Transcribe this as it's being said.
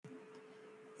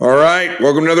All right,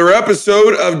 welcome to another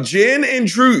episode of Gin and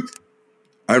Truth.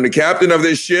 I'm the captain of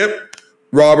this ship,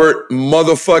 Robert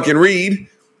motherfucking Reed.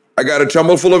 I got a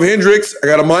tumble full of Hendrix. I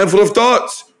got a mind full of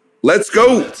thoughts. Let's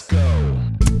go.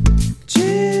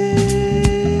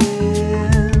 Gin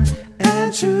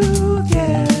and Truth,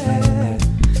 yeah.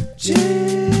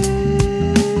 Gin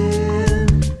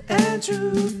and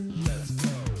Truth. Let's go.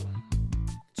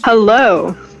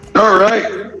 Hello. All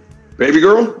right, baby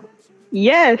girl.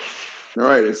 Yes. All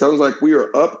right, it sounds like we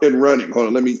are up and running. Hold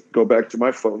on, let me go back to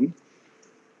my phone.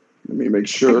 Let me make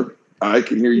sure I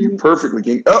can hear you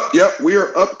perfectly. Oh, yep, we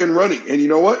are up and running. And you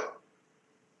know what?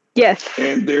 Yes.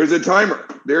 And there's a timer.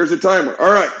 There's a timer.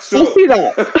 All right, so I see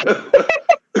that.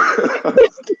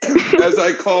 as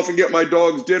I cough and get my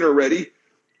dog's dinner ready,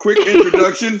 quick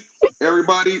introduction.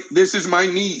 Everybody, this is my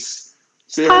niece.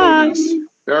 Say hello, Hi. niece.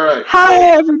 All right. Hi,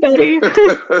 everybody. We've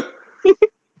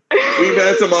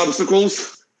had some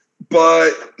obstacles.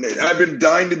 But I've been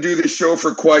dying to do this show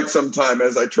for quite some time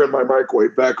as I turn my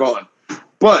microwave back on.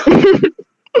 But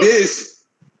this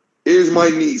is my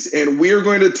niece, and we're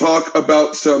going to talk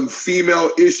about some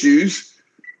female issues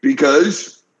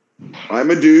because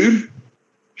I'm a dude.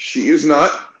 She is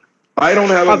not. I don't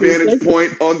have a vantage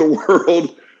point on the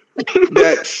world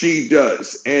that she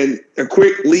does. And a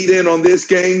quick lead in on this,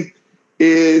 gang,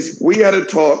 is we had a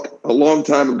talk a long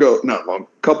time ago, not long,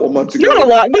 a couple months ago. Not a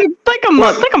lot, like a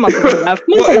month and a half.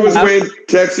 Well, it was when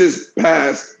Texas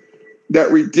passed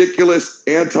that ridiculous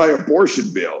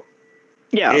anti-abortion bill.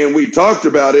 Yeah. And we talked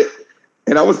about it,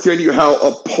 and I was telling you how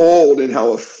appalled and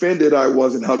how offended I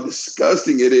was and how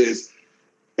disgusting it is.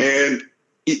 And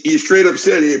he straight up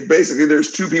said, basically,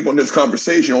 there's two people in this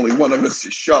conversation, only one of us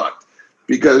is shocked,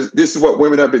 because this is what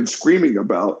women have been screaming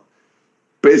about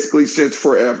basically since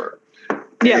forever.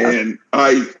 Yeah. And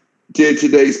I did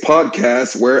today's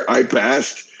podcast where I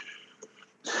bashed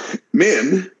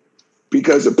men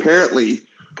because apparently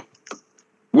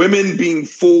women being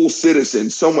full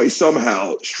citizens some way,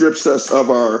 somehow strips us of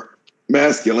our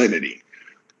masculinity.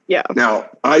 Yeah. Now,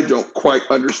 I don't quite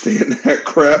understand that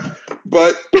crap,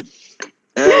 but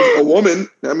as a woman,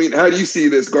 I mean, how do you see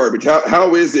this garbage?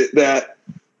 How is it that,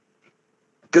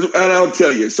 and I'll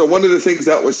tell you, so one of the things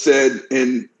that was said,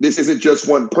 and this isn't just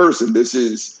one person, this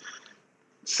is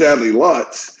sadly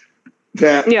lots,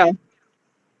 that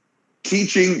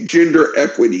teaching gender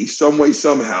equity some way,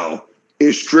 somehow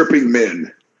is stripping men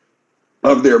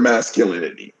of their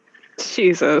masculinity.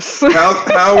 Jesus.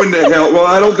 How in the hell? Well,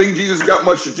 I don't think Jesus got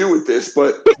much to do with this,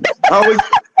 but how do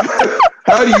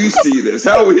you see this?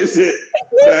 How is it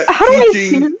that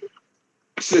teaching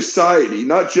society,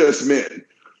 not just men,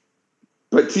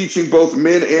 but teaching both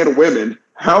men and women,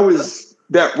 how is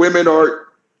that women are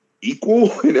equal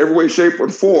in every way, shape, or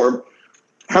form?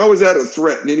 How is that a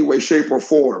threat in any way, shape, or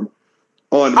form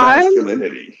on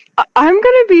masculinity? I'm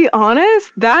gonna be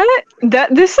honest, that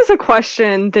this is a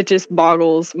question that just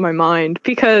boggles my mind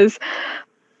because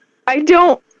I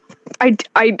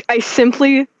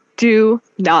simply do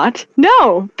not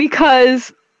know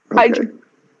because Okay.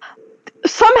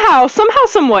 Somehow,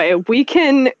 some way, we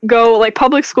can go, like,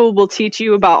 public school will teach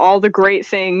you about all the great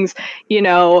things,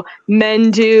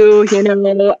 men do,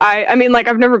 I mean, like,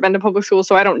 I've never been to public school,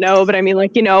 so I don't know, but I mean,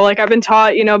 like, like, I've been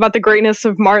taught, about the greatness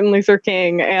of Martin Luther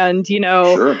King and,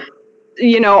 Sure.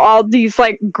 All these,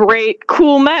 like, great,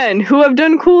 cool men who have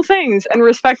done cool things and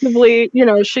respectively,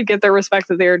 should get their respect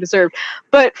that they are deserved.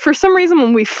 But for some reason,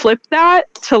 when we flip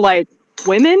that to, like,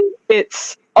 women,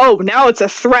 it's, oh, now it's a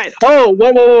threat. Oh,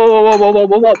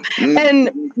 whoa.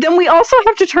 And then we also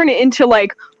have to turn it into,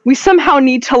 like, we somehow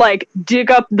need to, like, dig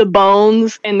up the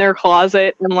bones in their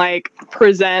closet and, like,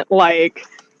 present, like,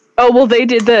 oh, well, they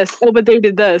did this. Oh, but they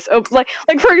did this. Oh, like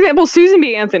for example, Susan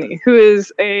B. Anthony, who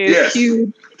is a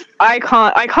huge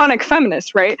iconic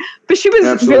feminist, right? But she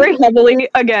was very heavily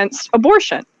against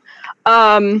abortion.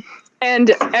 And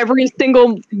every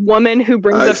single woman who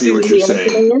brings up Susan B.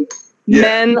 Anthony,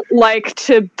 men like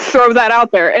to throw that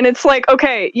out there. And it's like,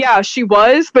 okay, yeah, she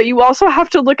was, but you also have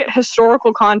to look at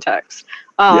historical context.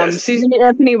 Susan B.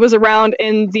 Anthony was around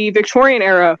in the Victorian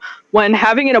era when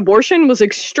having an abortion was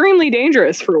extremely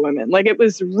dangerous for women. Like, it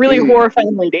was really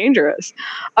horrifyingly dangerous.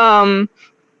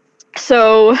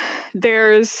 So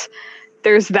there's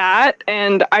that,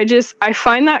 and I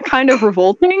find that kind of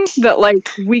revolting that, like,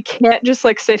 we can't just,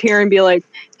 like, sit here and be like,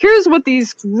 here's what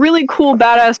these really cool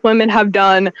badass women have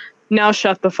done, now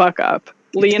shut the fuck up.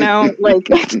 Like,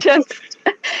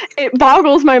 it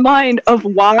boggles my mind of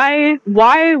why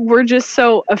we're just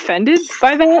so offended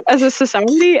by that as a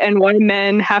society, and why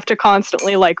men have to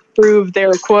constantly, like, prove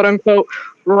their quote unquote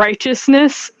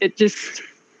righteousness. It just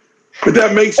But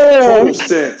that makes total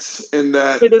sense in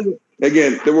that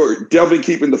again, they were definitely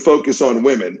keeping the focus on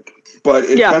women, but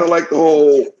it's kind of like the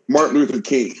whole Martin Luther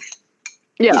King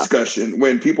discussion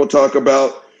when people talk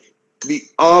about the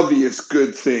obvious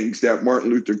good things that Martin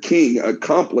Luther King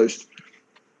accomplished.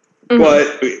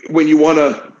 But when you want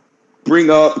to bring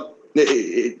up,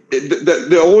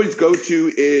 the always go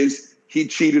to is he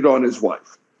cheated on his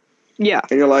wife. Yeah.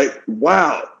 And you're like,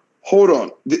 wow, hold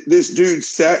on. This dude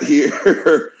sat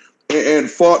here and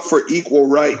fought for equal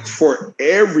rights for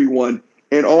everyone.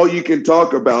 And all you can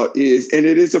talk about is, and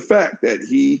it is a fact that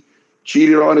he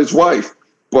cheated on his wife,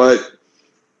 but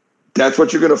that's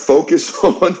what you're going to focus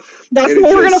on. That's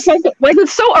what we're going to focus. Like,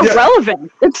 it's so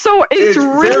irrelevant. It's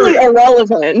really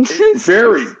irrelevant. It's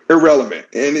very irrelevant.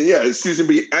 And yeah, Susan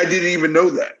B. I didn't even know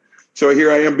that. So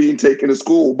here I am being taken to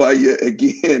school by you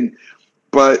again.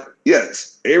 But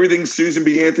yes, everything Susan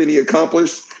B. Anthony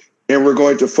accomplished, and we're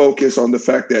going to focus on the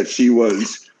fact that she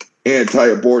was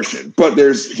anti-abortion. But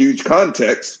there's huge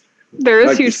context. There is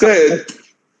like huge context.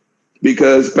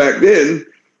 Because back then,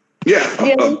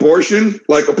 abortion,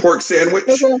 like a pork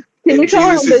sandwich, in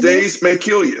Jesus' days may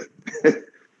kill you.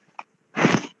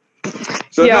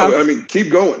 So no, I mean,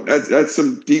 keep going. That's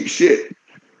some deep shit.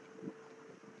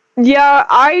 Yeah,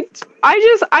 I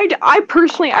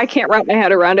personally I can't wrap my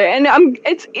head around it, and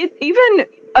it's even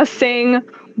a thing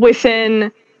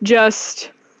within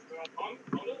just.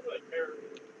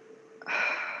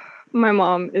 My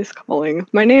mom is calling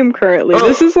my name currently. Oh.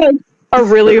 This is like a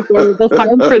really horrible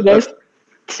time for this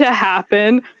to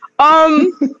happen.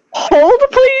 Hold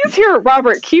please. Here,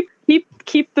 Robert, keep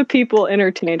the people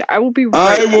entertained. I will be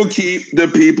right I will keep the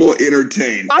people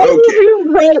entertained. I will be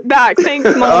right back. Thanks,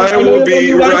 Mom. I will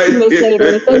be right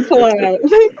here. Thanks a lot.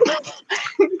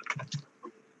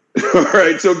 All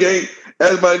right, so gang,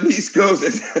 as my niece goes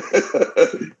and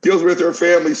deals with her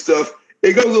family stuff,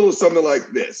 it goes a little something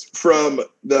like this from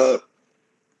the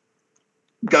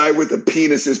guy with the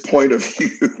penis's point of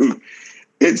view.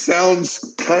 It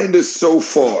sounds kind of so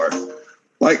far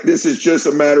like this is just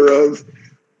a matter of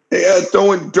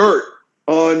throwing dirt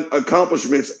on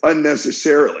accomplishments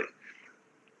unnecessarily.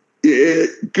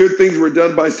 Good things were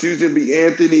done by Susan B.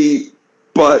 Anthony,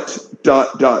 but ...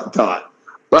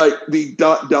 Like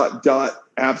the ...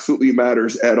 absolutely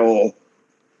matters at all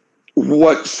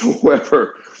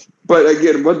whatsoever. But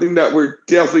again, one thing that we're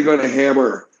definitely going to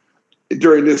hammer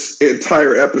during this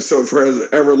entire episode for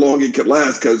however long it could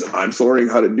last, because I'm still learning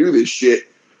how to do this shit,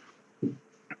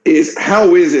 is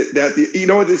how is it that you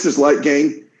know what this is like,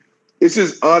 gang? This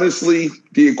is honestly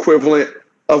the equivalent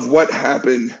of what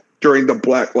happened during the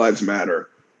Black Lives Matter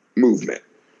movement.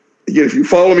 Again, if you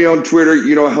follow me on Twitter,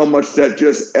 you know how much that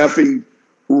just effing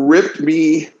ripped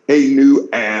me a new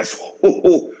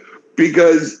asshole.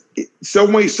 Because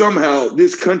some way, somehow,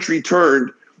 this country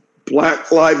turned Black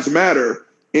Lives Matter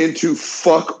into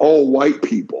fuck all white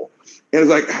people. And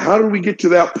it's like, how did we get to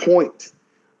that point?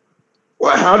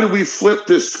 Well, how did we flip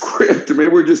this script? I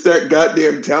mean, we're just that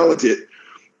goddamn talented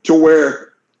to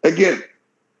where, again,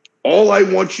 all I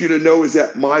want you to know is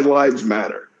that my lives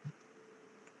matter.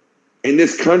 And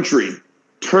this country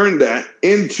turned that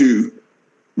into,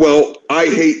 well, I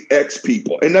hate X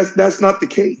people. And that's not the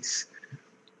case.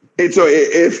 And so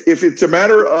if it's a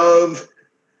matter of,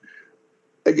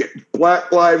 again,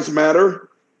 Black Lives Matter,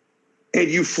 and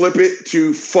you flip it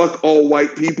to fuck all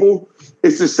white people,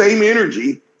 it's the same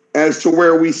energy as to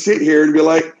where we sit here and be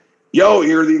like, yo,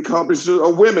 here are the accomplishments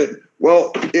of women.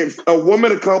 Well, if a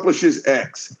woman accomplishes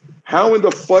X, how in the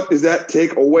fuck does that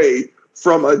take away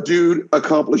from a dude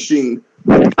accomplishing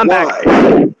I'm Y? back.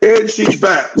 And she's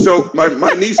back. So my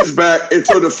niece is back. And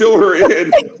so to fill her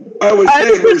in, I was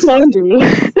saying, we're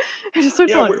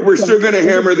still going to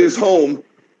hammer this home,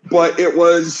 but it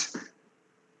was,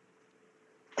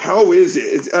 how is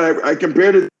it? I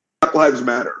compared it to the Black Lives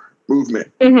Matter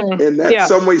movement. Mm-hmm. And that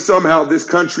some way, somehow, this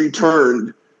country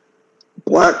turned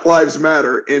Black Lives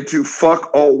Matter into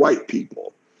fuck all white people.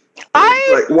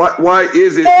 Why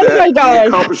is it that the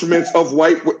accomplishments of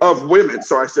women,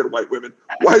 so I said white women,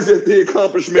 why is it the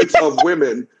accomplishments of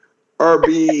women are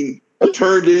being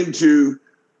turned into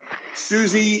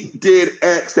Susie did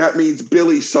X, that means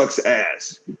Billy sucks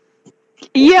ass?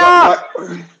 Yeah.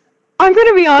 I'm going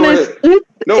to be honest.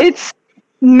 It's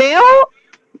male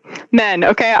men,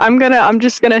 okay? I'm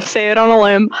just gonna say it on a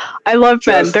limb. I love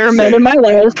men. There are men in my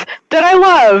life that I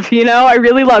love, I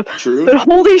really love. True. But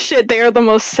holy shit, they are the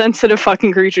most sensitive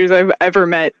fucking creatures I've ever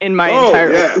met in my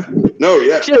entire life.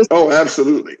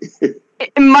 Absolutely.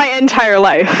 In my entire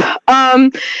life.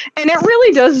 And it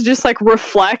really does just like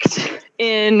reflect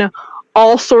in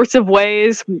all sorts of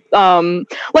ways.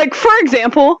 Like for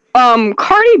example,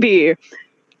 Cardi B.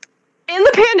 in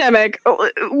the pandemic,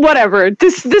 whatever.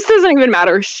 This doesn't even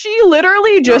matter. She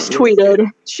literally just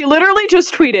tweeted.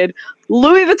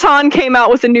 Louis Vuitton came out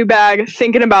with a new bag,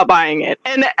 thinking about buying it.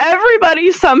 And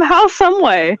everybody somehow, some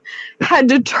way, had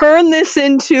to turn this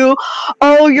into,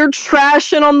 oh, you're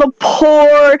trashing on the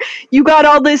poor. You got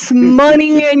all this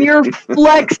money and you're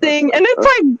flexing. And it's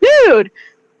like, dude,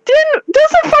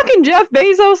 doesn't fucking Jeff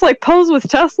Bezos like pose with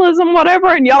Teslas and whatever?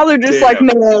 And y'all are just like,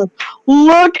 man,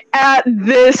 look at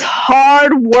this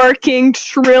hard-working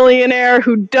trillionaire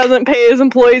who doesn't pay his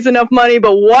employees enough money,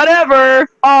 but whatever.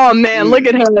 Oh man, look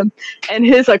at him and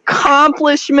his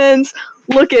accomplishments.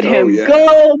 Look at him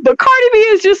go. But Cardi B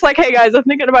is just like, hey guys, I'm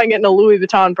thinking about getting a Louis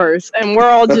Vuitton purse, and we're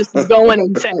all just going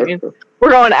insane.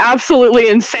 We're going absolutely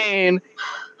insane.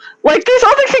 Like, there's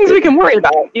other things we can worry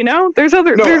about, you know? There's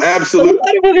absolutely a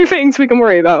lot of other things we can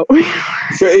worry about.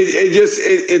 So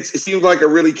it seems like a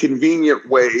really convenient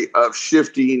way of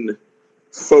shifting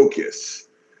focus.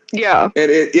 Yeah. And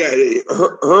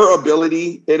her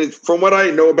ability, and it's from what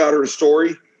I know about her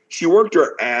story, she worked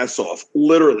her ass off,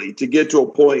 literally, to get to a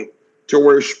point to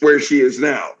where she is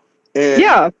now. And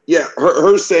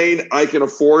her saying, I can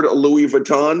afford a Louis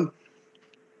Vuitton,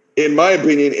 in my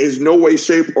opinion, is no way,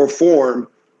 shape, or form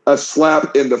a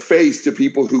slap in the face to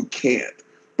people who can't.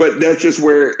 But that's just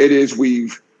where it is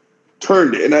we've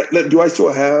turned it. And do I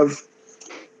still have...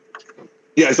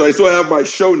 Yeah, so I still have my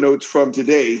show notes from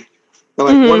today. And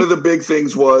like one of the big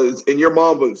things was, and your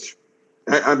mom was...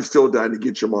 I'm still dying to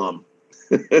get your mom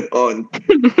on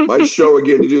my show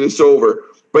again to do this over.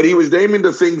 But he was naming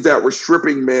the things that were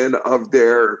stripping men of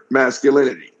their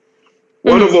masculinity.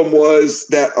 One of them was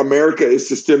that America is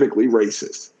systemically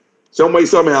racist. Some way,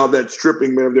 somehow, that's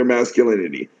stripping men of their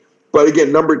masculinity. But again,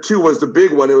 number 2 was the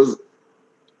big one. It was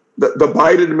the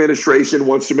Biden administration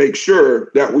wants to make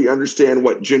sure that we understand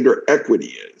what gender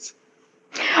equity is.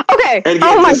 Okay. And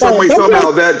again, some way,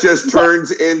 somehow, that just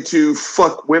turns into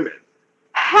fuck women.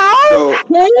 How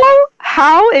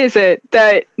is it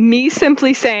that me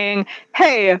simply saying,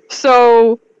 hey,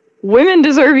 so women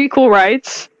deserve equal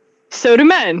rights, so do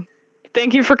men.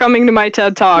 Thank you for coming to my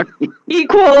TED Talk.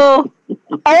 Equal.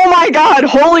 Oh my God.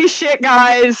 Holy shit,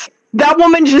 guys. That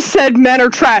woman just said men are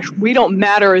trash. We don't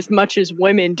matter as much as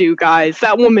women do, guys.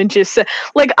 That woman just said,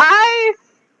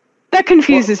 that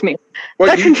confuses me. Well,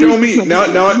 that you tell me. Now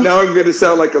I'm going to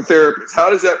sound like a therapist. How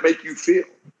does that make you feel?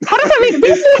 How does that make you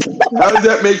feel? How does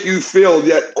that make you feel?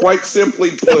 Yet, quite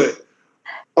simply put,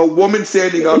 a woman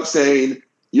standing up saying,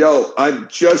 yo, I'm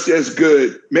just as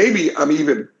good. Maybe I'm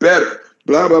even better.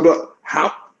 Blah, blah, blah.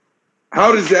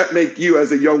 How does that make you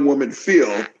as a young woman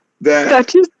feel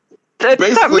that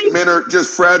basically men are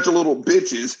just fragile little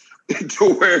bitches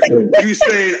to where you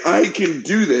saying I can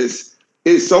do this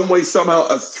is some way, somehow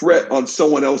a threat on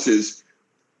someone else's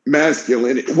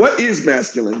masculinity? What is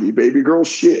masculinity, baby girl?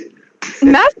 Shit.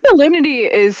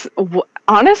 Masculinity is...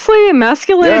 Honestly,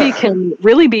 masculinity can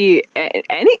really be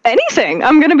anything.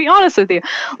 I'm gonna be honest with you.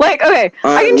 Like, okay,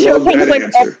 I can share kind of like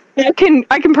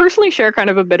I can personally share kind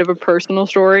of a bit of a personal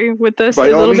story with this a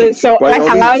little bit. So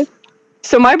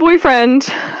so my boyfriend,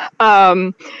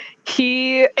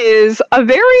 he is I'm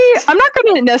not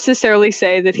going to necessarily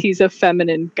say that he's a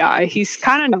feminine guy. He's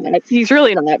kind of not. He's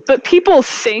really not. But people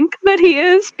think that he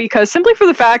is because simply for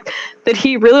the fact that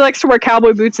he really likes to wear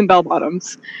cowboy boots and bell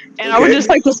bottoms. And I would just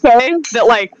like to say that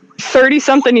like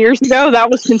 30-something years ago, that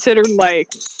was considered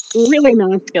like really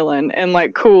masculine and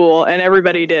like cool and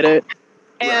everybody did it.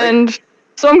 And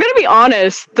so I'm going to be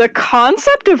honest, the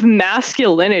concept of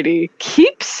masculinity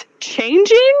keeps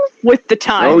changing with the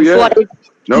times. Oh, yeah. Like,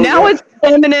 it's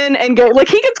feminine and gay. Like,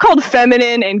 he gets called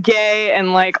feminine and gay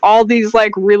and, like, all these,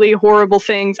 like, really horrible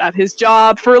things at his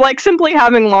job for, like, simply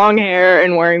having long hair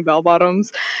and wearing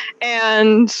bell-bottoms.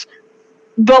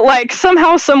 But, like,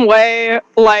 somehow, some way,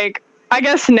 like, I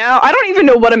guess now, I don't even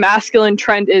know what a masculine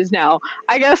trend is now.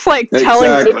 I guess, like,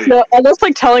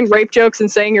 telling rape jokes and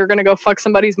saying you're gonna go fuck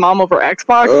somebody's mom over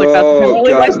Xbox. Like, that's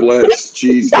apparently God bless.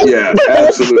 Jeez. Yeah,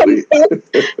 absolutely.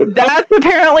 That's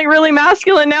apparently really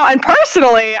masculine now. And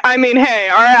personally, I mean, hey,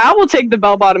 all right, I will take the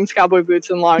bell-bottoms, cowboy boots,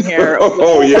 and long hair.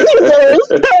 Yeah.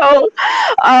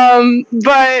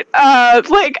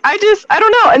 Like, I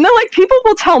don't know. And then, like, people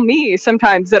will tell me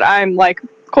sometimes that I'm, like,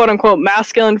 quote-unquote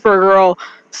masculine for a girl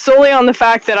solely on the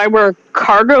fact that I wear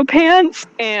cargo pants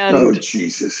and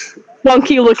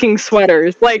funky-looking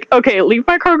sweaters. Like, okay, leave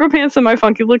my cargo pants and my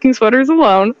funky-looking sweaters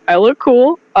alone. I look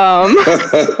cool. And,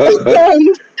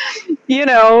 you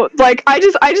know, like, I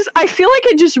feel like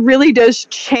it just really does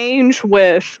change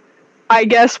with, I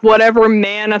guess, whatever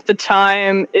man at the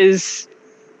time is,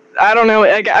 I don't know,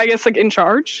 I guess, like, in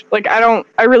charge. Like, I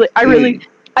really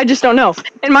I just don't know.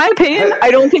 In my opinion,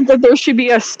 I don't think that there should be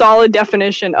a solid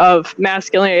definition of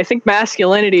masculinity. I think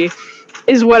masculinity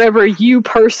is whatever you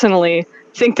personally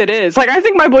think that is. Like, I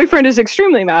think my boyfriend is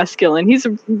extremely masculine. He's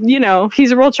a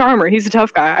real charmer. He's a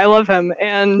tough guy. I love him.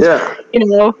 And,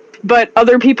 but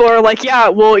other people are like, yeah,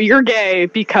 well, you're gay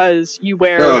because you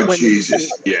wear women's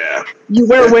pants. Yeah. You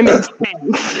wear women's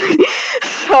pants.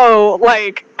 So,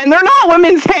 like, and they're not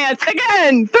women's pants.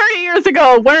 Again, 30 years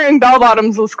ago, wearing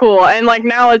bell-bottoms was cool. And, like,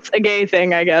 now it's a gay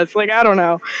thing, I guess. Like, I don't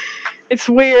know. It's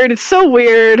weird. It's so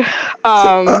weird.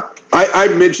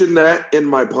 I mentioned that in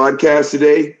my podcast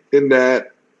today, in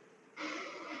that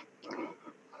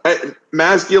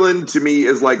masculine to me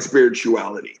is like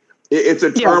spirituality. It's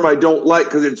a term I don't like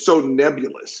because it's so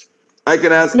nebulous. I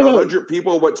can ask 100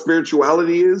 people what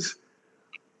spirituality is,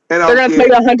 and they're going to say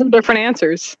 100 different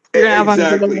answers. You're gonna have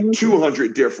exactly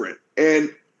 200 different. And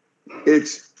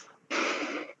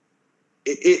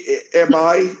am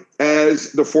I,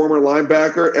 as the former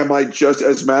linebacker, am I just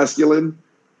as masculine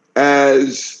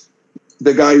as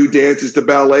the guy who dances to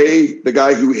ballet, the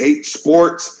guy who hates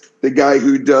sports, the guy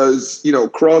who does,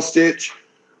 cross stitch?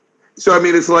 So, I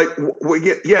mean, it's like,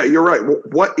 you're right.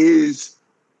 What is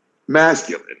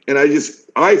masculine? And I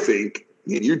think,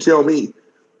 and you tell me,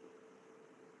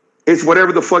 it's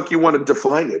whatever the fuck you want to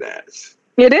define it as.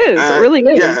 It is. It really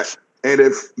is. Yeah. And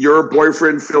if your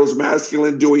boyfriend feels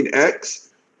masculine doing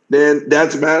X, then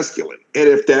that's masculine. And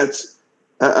if that's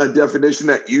a definition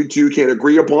that you two can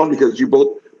agree upon because you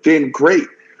both, then great.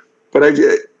 But I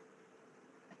don't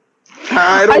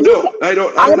know. I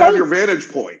don't have your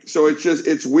vantage point. So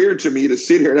it's weird to me to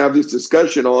sit here and have this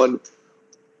discussion on,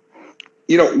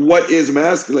 what is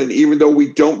masculine, even though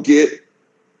we don't get,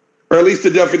 or at least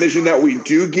the definition that we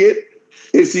do get,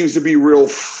 it seems to be real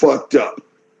fucked up.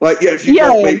 Like, if you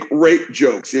don't make rape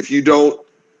jokes, if you don't,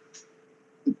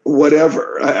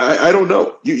 whatever. I don't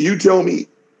know. You tell me.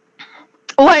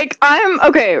 Like,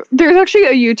 there's actually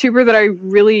a YouTuber that I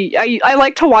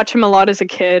like to watch him a lot as a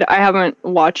kid. I haven't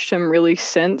watched him really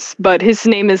since, but his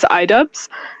name is iDubbbz.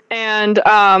 And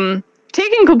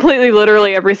taking completely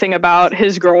literally everything about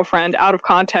his girlfriend out of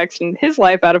context and his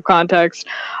life out of context,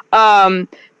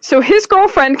 so his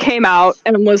girlfriend came out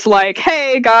and was like,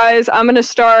 hey, guys, I'm going to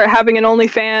start having an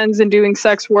OnlyFans and doing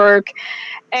sex work.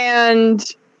 And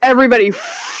everybody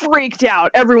freaked out.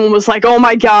 Everyone was like, oh,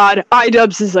 my God,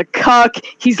 iDubbbz is a cuck.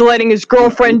 He's letting his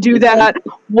girlfriend do that.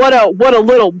 What a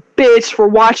little bitch for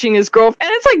watching his girlfriend.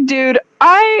 And it's like, dude,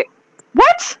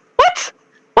 what?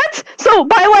 So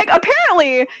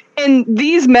apparently in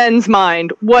these men's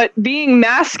mind, what being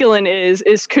masculine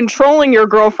is controlling your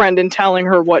girlfriend and telling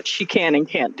her what she can and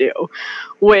can't do,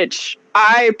 which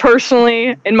I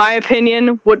personally, in my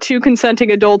opinion, what two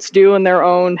consenting adults do in their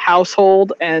own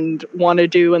household and want to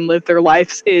do and live their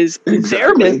lives is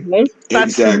their business.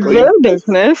 That's their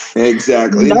business.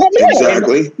 Exactly.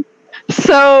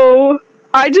 So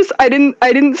I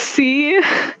didn't see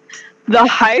the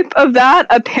hype of that.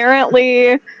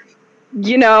 Apparently,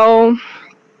 I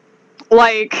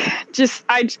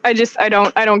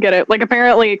don't get it. Like,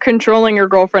 apparently controlling your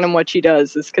girlfriend and what she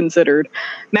does is considered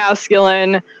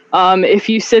masculine. If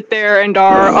you sit there and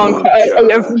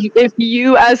if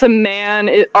you as a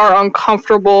man are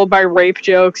uncomfortable by rape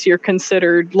jokes, you're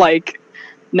considered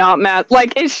not mad.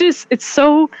 Like, it's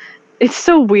so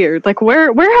weird. Like,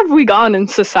 where have we gone in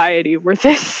society where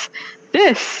this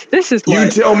is you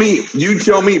tell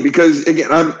me, because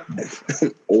again, I'm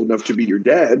old enough to be your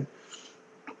dad.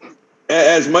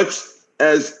 As much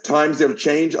as times have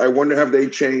changed, I wonder have they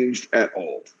changed at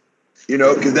all?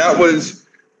 Because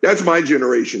that's my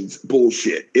generation's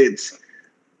bullshit. It's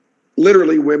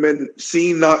literally women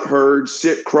seen, not heard,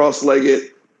 sit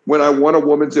cross-legged. When I want a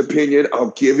woman's opinion,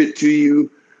 I'll give it to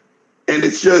you. And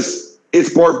it's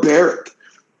barbaric.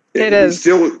 It is. We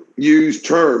still use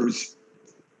terms.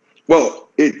 Well,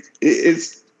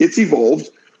 it's evolved.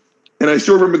 And I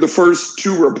still remember the first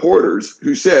two reporters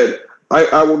who said,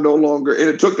 I will no longer, and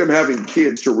it took them having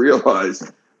kids to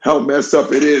realize how messed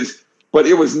up it is. But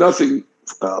it was nothing,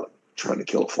 trying to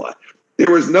kill a fly.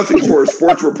 There was nothing for a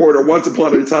sports reporter once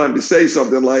upon a time to say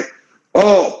something like,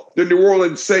 oh, the New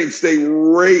Orleans Saints, they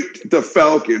raped the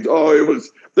Falcons. Oh,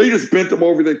 they just bent them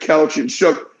over the couch and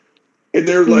shook. And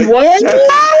they're like, what?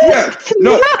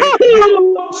 No.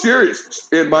 Serious.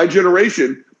 In my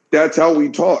generation, that's how we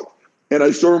talk. And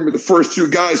I still remember the first two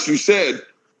guys who said,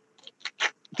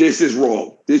 this is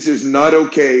wrong. This is not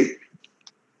okay.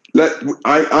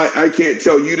 I can't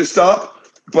tell you to stop,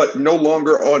 but no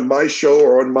longer on my show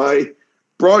or on my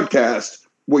broadcast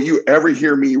will you ever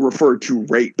hear me refer to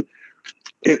rape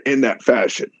in that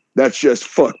fashion. That's just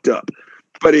fucked up.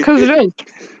 But it is.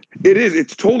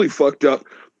 It's totally fucked up.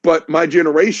 but my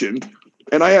generation,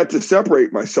 and I had to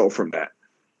separate myself from that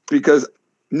because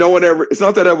no one ever, it's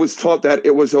not that I was taught that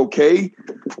it was okay.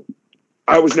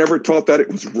 I was never taught that it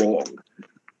was wrong.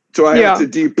 So I had to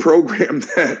deprogram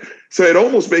that. So it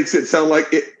almost makes it sound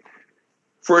like it,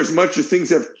 for as much as things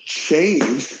have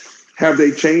changed, have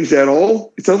they changed at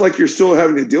all? It sounds like you're still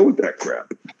having to deal with that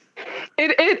crap.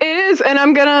 It is, and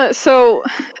I'm gonna, so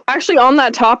actually on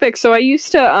that topic, so I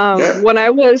used to, when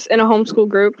I was in a homeschool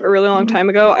group a really long time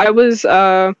ago, I was,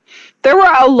 there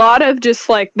were a lot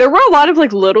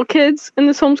of little kids in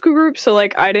this homeschool group, so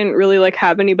like I didn't really like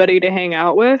have anybody to hang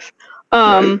out with,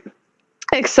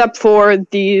 except for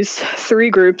these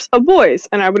 3 groups of boys,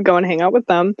 and I would go and hang out with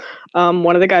them.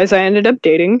 One of the guys I ended up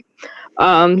dating,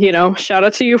 shout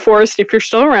out to you, Forrest, if you're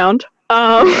still around.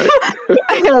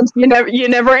 You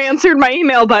never answered my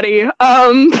email, buddy.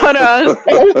 But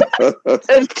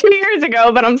it's 2 years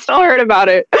ago, but I'm still hurt about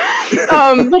it.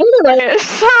 But anyway,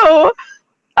 so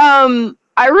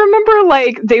I remember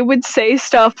like they would say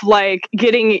stuff like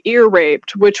getting ear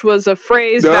raped, which was a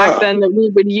phrase back then that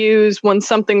we would use when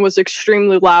something was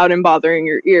extremely loud and bothering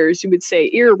your ears. You would say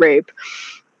ear rape.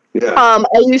 Yeah. I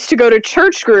used to go to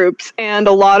church groups, and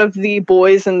a lot of the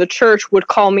boys in the church would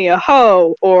call me a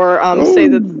hoe or say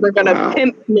that they're going to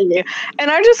pimp me. And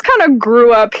I just kind of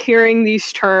grew up hearing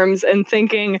these terms and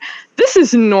thinking, this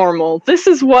is normal. This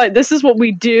is what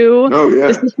we do. Oh, yeah.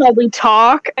 This is how we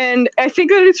talk. And I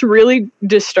think that it's really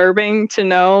disturbing to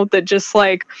know that just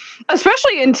like,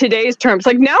 especially in today's terms,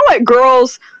 like now like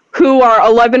girls who are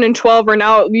 11 and 12 are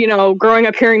now, growing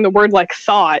up hearing the word like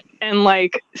thought and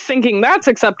like thinking that's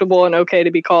acceptable and okay to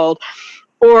be called.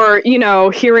 Or,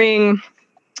 hearing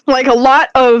like a lot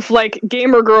of like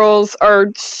gamer girls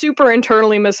are super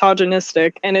internally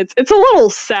misogynistic, and it's a little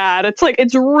sad. It's like,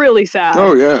 it's really sad.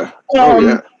 Oh yeah.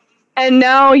 And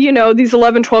now, these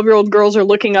 11, 12-year-old girls are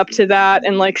looking up to that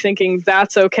and like thinking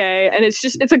that's okay. And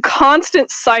it's a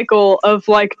constant cycle of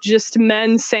like just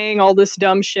men saying all this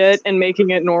dumb shit and making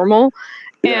it normal.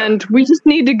 Yeah. And we just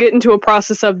need to get into a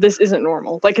process of this isn't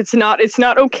normal. Like it's not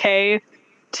okay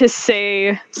to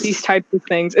say these types of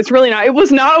things. It's really not. It was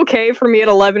not okay for me at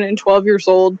 11 and 12 years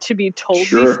old to be told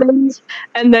these things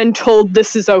and then told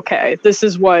this is okay. This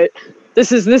is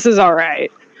all right.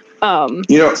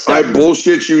 I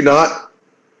bullshit you not.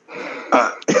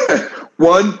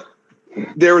 One,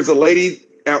 there was a lady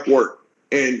at work,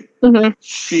 and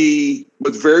she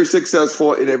was very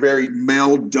successful in a very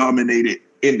male-dominated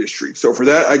industry. So for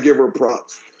that, I give her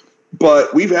props.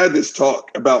 But we've had this talk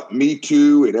about Me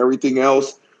Too and everything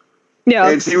else. Yeah.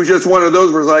 And she was just one of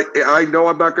those where it's like, I know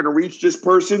I'm not going to reach this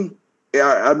person.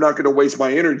 I'm not going to waste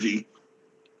my energy.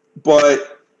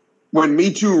 But when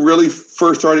Me Too really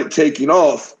first started taking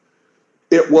off,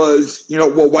 it was,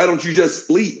 why don't you just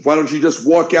leave? Why don't you just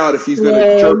walk out if he's going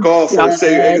to jerk off or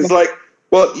say? And it's like,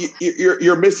 well,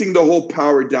 you're missing the whole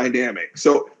power dynamic.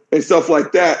 So and stuff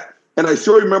like that. And I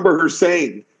still remember her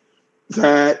saying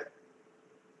that,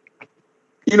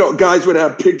 guys would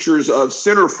have pictures of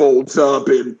centerfolds up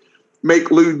and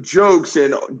make lewd jokes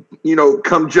and,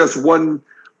 come just 1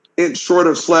 inch short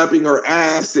of slapping her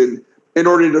ass. And in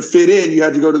order to fit in, you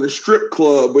had to go to the strip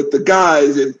club with the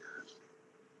guys. And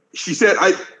she said,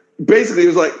 it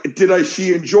was like,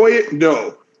 she enjoy it?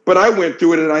 No. But I went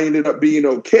through it and I ended up being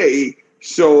okay.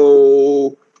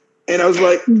 So, and I was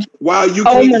like, wow, you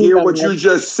can't hear what you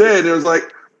just said. And it was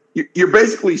like, you're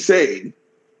basically saying,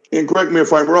 and correct me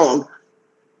if I'm wrong,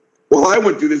 well, I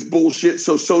went through this bullshit,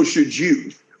 so should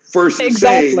you. Versus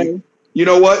saying, you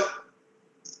know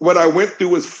what I went through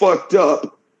was fucked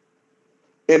up.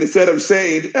 And instead of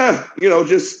saying,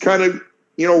 just kind of,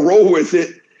 roll with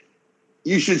it,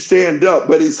 you should stand up.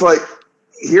 But it's like,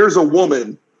 here's a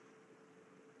woman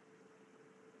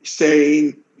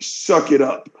saying, suck it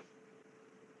up,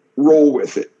 roll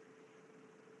with it.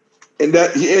 And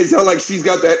that it's not like she's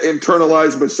got that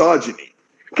internalized misogyny.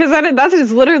 Because that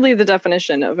is literally the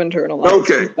definition of internalized.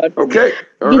 Okay.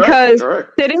 All right.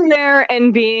 Sitting there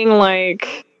and being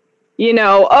like,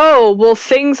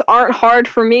 things aren't hard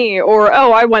for me, or,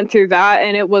 I went through that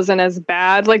and it wasn't as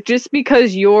bad. Like, just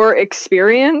because your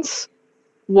experience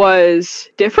was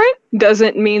different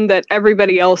doesn't mean that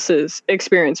everybody else's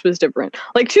experience was different.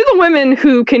 Like, to the women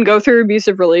who can go through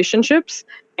abusive relationships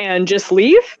and just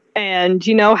leave and,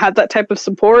 have that type of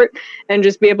support and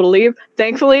just be able to leave.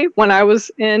 Thankfully, when I was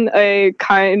in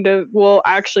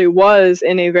was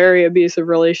in a very abusive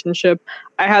relationship,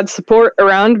 I had support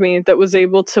around me that was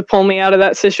able to pull me out of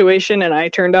that situation, and I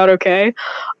turned out okay.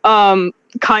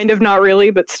 kind of, not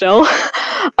really, but still.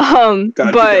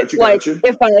 Gotcha.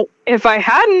 If I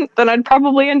hadn't, then I'd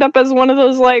probably end up as one of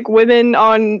those like women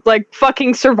on like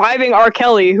fucking Surviving R.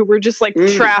 Kelly who were just like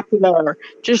trapped there,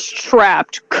 just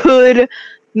trapped, could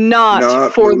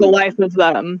not for the life of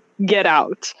them get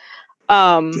out.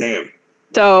 Damn.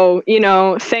 So, you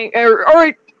know,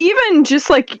 or even just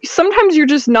like sometimes you're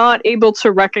just not able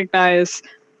to recognize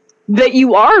that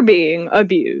you are being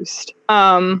abused.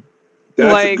 That's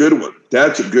a good one.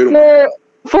 That's a good one.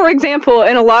 For example,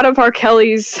 in a lot of R.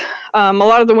 Kelly's, a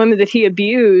lot of the women that he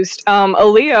abused,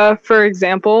 Aaliyah, for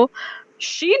example,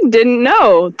 she didn't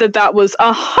know that that was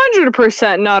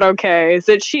 100% not okay,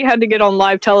 that she had to get on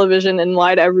live television and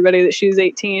lie to everybody that she was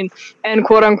 18 and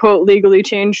quote unquote legally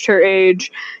changed her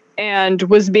age and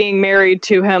was being married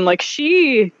to him. Like,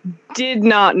 she did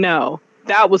not know.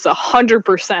 That was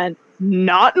 100%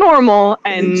 not normal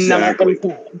and exactly.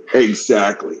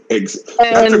 Exactly.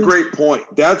 That's a great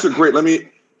point. Let me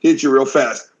hit you real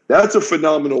fast. That's a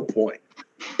phenomenal point.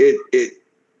 It's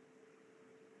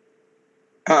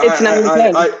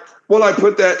I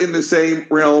put that in the same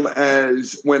realm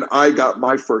as when I got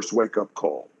my first wake up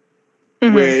call.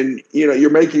 Mm-hmm. When, you know,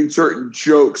 you're making certain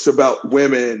jokes about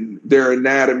women, their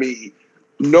anatomy.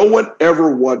 No one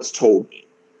ever once told me.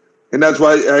 And that's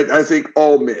why I think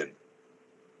all men,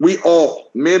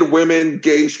 men, women,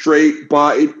 gay, straight,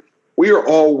 bi, we are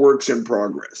all works in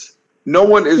progress. No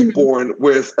one is born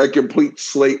with a complete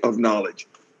slate of knowledge.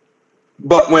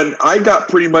 But when I got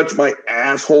pretty much my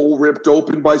asshole ripped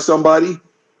open by somebody,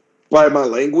 by my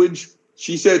language,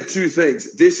 she said two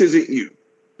things. This isn't you.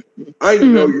 I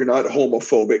know you're not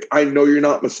homophobic. I know you're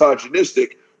not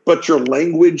misogynistic, but your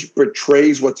language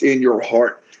betrays what's in your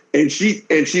heart. And she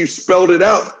spelled it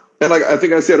out. And like I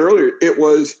think I said earlier, it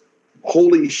was,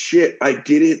 holy shit, I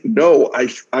didn't know. I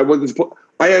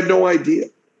had no idea.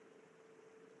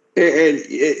 And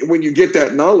when you get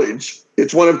that knowledge,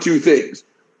 it's one of two things.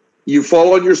 You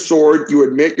fall on your sword, you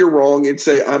admit you're wrong and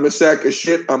say, I'm a sack of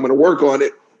shit, I'm going to work on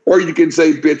it. Or you can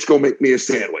say, bitch, go make me a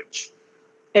sandwich.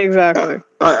 Exactly.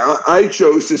 I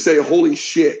chose to say, holy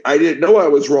shit, I didn't know I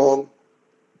was wrong,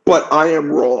 but I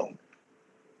am wrong.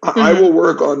 I will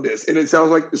work on this. And it sounds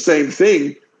like the same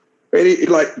thing. And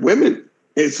like women,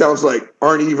 it sounds like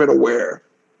aren't even aware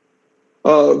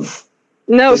of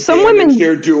some women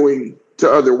they're doing to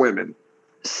other women.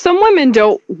 Some women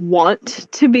don't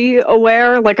want to be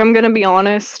aware. Like, I'm going to be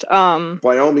honest.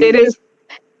 By all means.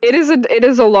 It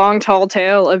is a long, tall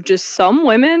tale of just some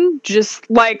women just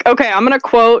like, okay, I'm going to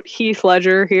quote Heath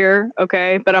Ledger here,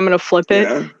 okay, but I'm going to flip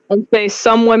it and say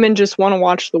some women just want to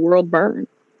watch the world burn.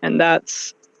 And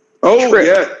that's true.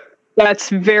 Yeah. That's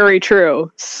very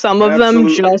true. Some of them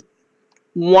just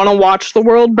want to watch the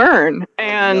world burn.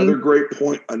 And Another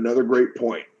great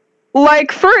point.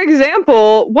 Like, for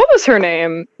example, what was her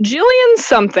name? Jillian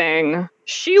something.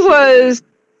 She was...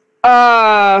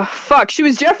 she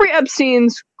was Jeffrey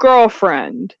Epstein's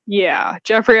girlfriend. Yeah,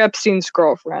 Jeffrey Epstein's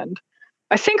girlfriend.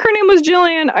 I think her name was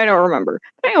Jillian. I don't remember.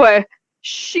 Anyway,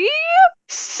 she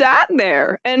sat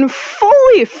there and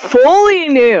fully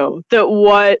knew that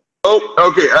what... Oh,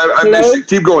 okay. I missed it.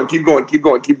 Keep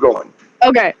going.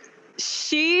 Okay.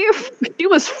 She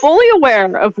was fully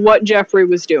aware of what Jeffrey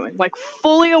was doing. Like,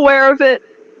 fully aware of it.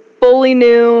 Fully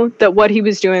knew that what he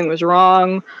was doing was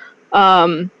wrong.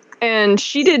 And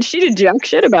she did jack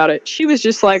shit about it. She was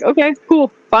just like, okay,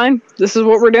 cool, fine. This is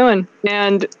what we're doing.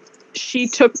 And she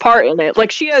took part in it.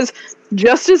 Like, she has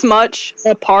just as much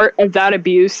a part of that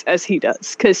abuse as he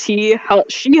does. Because she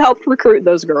helped recruit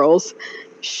those girls.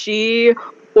 She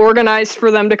organized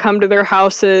for them to come to their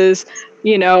houses,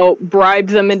 you know, bribed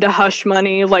them into hush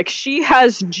money. Like, she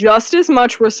has just as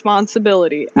much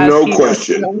responsibility as he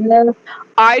question. Does.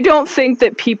 I don't think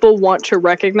that people want to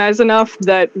recognize enough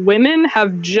that women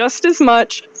have just as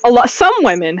much, some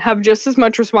women have just as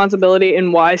much responsibility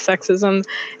in why sexism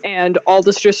and all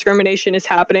this discrimination is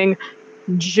happening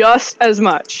just as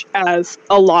much as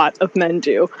a lot of men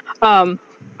do.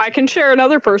 I can share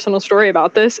another personal story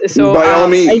about this. So by all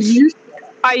means.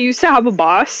 I used to have a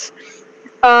boss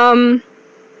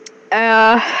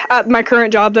at my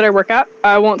current job that I work at.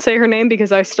 I won't say her name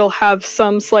because I still have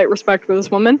some slight respect for this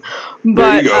woman.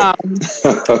 But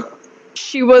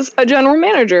she was a general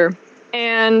manager.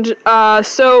 And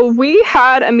so we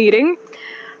had a meeting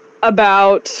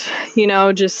about, you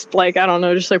know, just like, I don't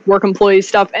know, just like work employee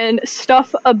stuff. And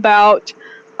stuff about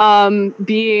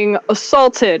being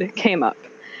assaulted came up.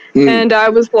 And I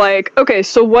was like, okay,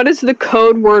 so what is the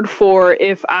code word for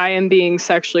if I am being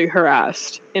sexually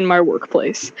harassed in my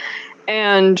workplace?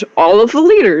 And all of the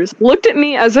leaders looked at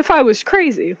me as if I was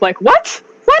crazy. Like, what?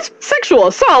 What? Sexual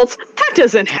assault? That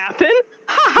doesn't happen.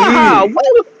 Ha ha ha.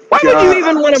 Why would you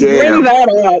even want to bring that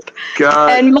up?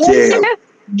 And my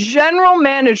general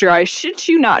manager, I shit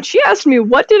you not, she asked me,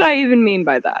 what did I even mean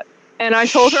by that? And I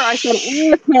told her, I said,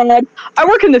 I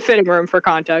work in the fitting room for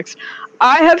context.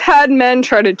 I have had men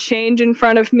try to change in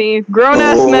front of me,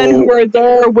 grown-ass men who are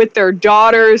there with their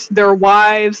daughters, their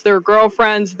wives, their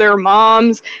girlfriends, their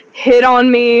moms, hit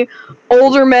on me.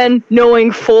 Older men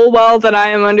knowing full well that I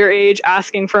am underage,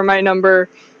 asking for my number.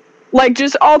 Like,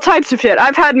 just all types of shit.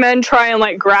 I've had men try and,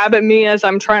 like, grab at me as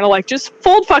I'm trying to, like, just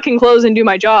fold fucking clothes and do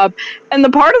my job. And the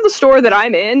part of the store that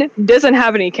I'm in doesn't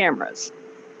have any cameras.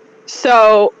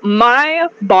 So my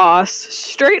boss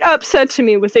straight up said to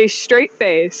me with a straight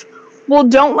face, well,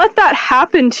 don't let that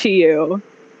happen to you.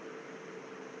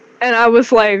 And I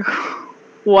was like,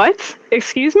 what?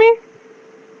 Excuse me?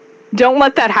 Don't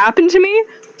let that happen to me?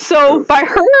 So by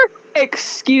her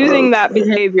excusing that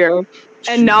behavior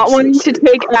and not wanting to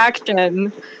take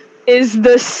action is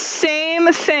the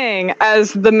same thing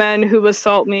as the men who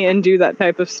assault me and do that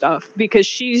type of stuff. Because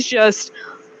she's just...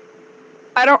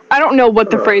 I don't know what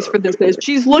the phrase for this is.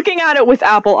 She's looking at it with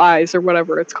apple eyes or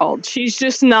whatever it's called. She's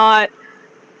just not...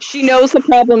 She knows the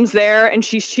problem's there and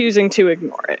she's choosing to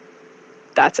ignore it.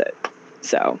 That's it.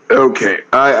 So... Okay.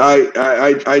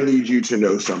 I need you to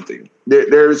know something.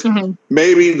 There's...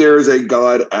 Maybe there's a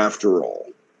God after all.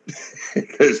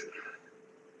 Because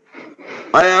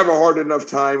I have a hard enough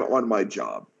time on my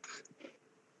job.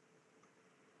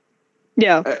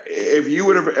 Yeah. If you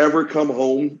would have ever come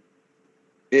home,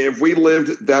 if we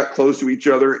lived that close to each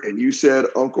other and you said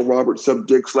Uncle Robert, some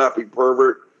dick slapping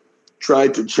pervert,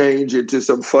 tried to change into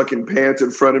some fucking pants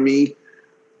in front of me,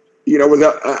 you know,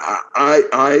 without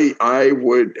I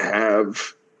would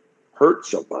have hurt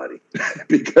somebody.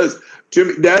 Because to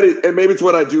me, that is, and maybe it's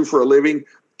what I do for a living,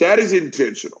 that is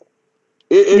intentional.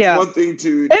 It's one thing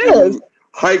to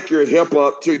hike your hip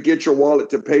up to get your wallet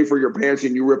to pay for your pants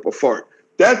and you rip a fart.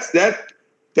 That's an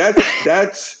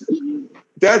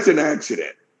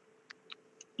accident.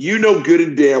 You know good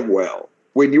and damn well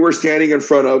when you were standing in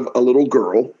front of a little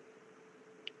girl,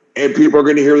 and people are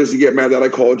going to hear this and get mad that I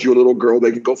called you a little girl,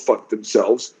 they can go fuck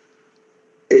themselves.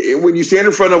 When you stand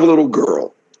in front of a little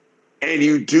girl and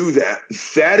you do that,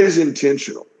 that is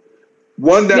intentional.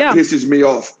 One, that pisses me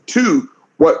off. Two,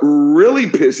 what really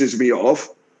pisses me off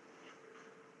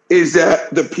is that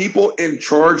the people in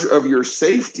charge of your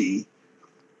safety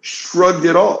shrugged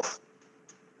it off.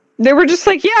 They were just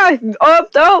like, I'm going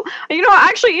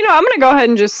to go ahead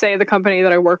and just say the company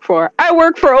that I work for. I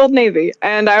work for Old Navy,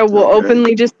 and I will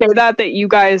openly just say that you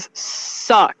guys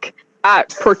suck at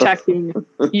protecting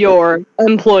your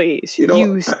employees.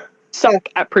 You suck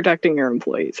at protecting your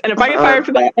employees. And if I get fired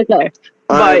for that, okay.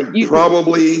 But I'm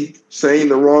probably saying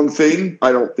the wrong thing.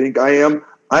 I don't think I am.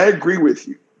 I agree with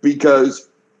you because,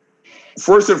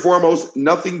 first and foremost,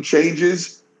 nothing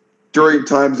changes during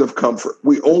times of comfort.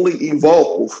 We only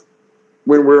evolve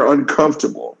when we're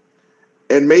uncomfortable.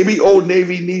 And maybe Old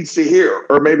Navy needs to hear,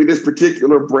 or maybe this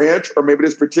particular branch, or maybe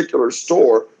this particular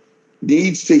store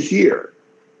needs to hear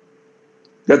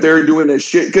that they're doing this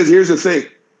shit. Because here's the thing,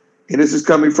 and this is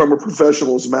coming from a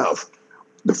professional's mouth.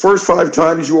 The first 5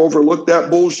 times you overlook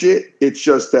that bullshit, it's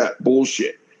just that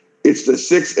bullshit. It's the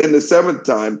 6th and the 7th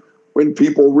time when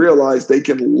people realize they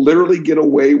can literally get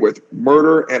away with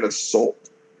murder and assault.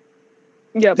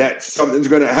 Yep. That something's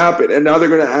going to happen, and now they're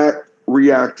going to act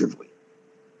reactively.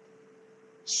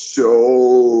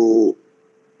 So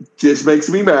this makes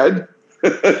me mad,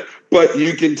 but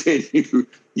you continue.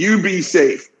 You be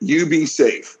safe. You be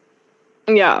safe.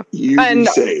 Yeah. You be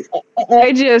safe.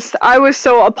 I was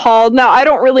so appalled. Now, I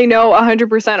don't really know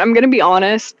 100%. I'm going to be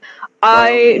honest.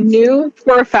 I knew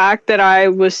for a fact that I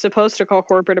was supposed to call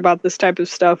corporate about this type of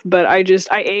stuff, but I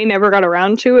A, never got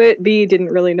around to it, B, didn't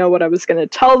really know what I was going to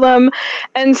tell them,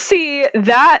 and C,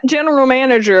 that general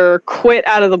manager quit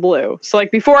out of the blue. So, like,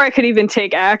 before I could even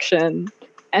take action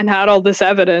and had all this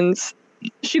evidence,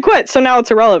 she quit, so now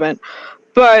it's irrelevant.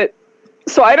 But,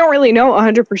 so I don't really know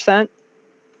 100%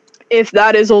 if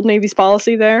that is Old Navy's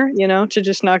policy there, you know, to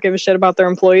just not give a shit about their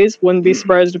employees. Wouldn't be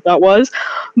surprised if that was.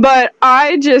 But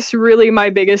I just really, my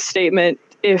biggest statement,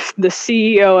 if the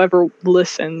CEO ever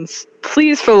listens,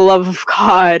 please, for the love of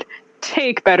God,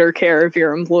 take better care of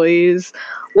your employees.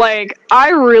 Like,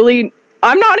 I'm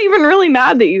not even really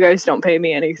mad that you guys don't pay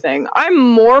me anything. I'm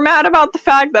more mad about the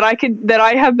fact that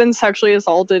I have been sexually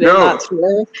assaulted in that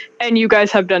store, and you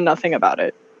guys have done nothing about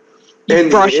it.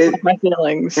 Brush my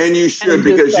feelings. And you should,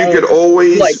 because you could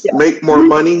always make more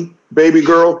money, baby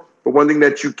girl. But one thing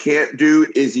that you can't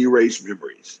do is erase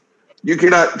memories. You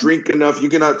cannot drink enough. You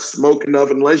cannot smoke enough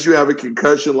unless you have a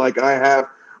concussion like I have.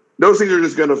 those things are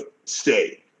just going to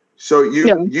stay. So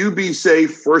you be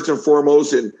safe first and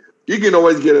foremost, and you can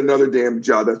always get another damn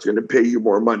job that's going to pay you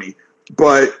more money.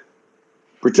 But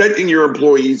protecting your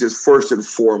employees is first and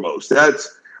foremost.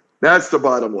 That's the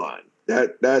bottom line.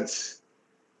 That's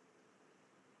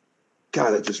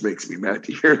God, it just makes me mad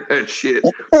to hear that shit.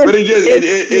 But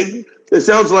it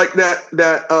sounds like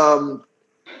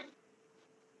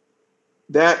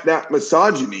that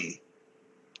misogyny.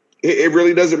 It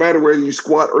really doesn't matter whether you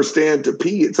squat or stand to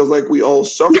pee. It sounds like we all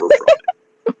suffer from it.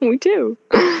 We do,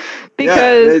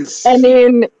 because I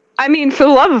mean, for the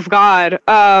love of God,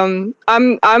 I'm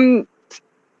gonna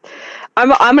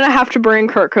have to bring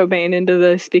Kurt Cobain into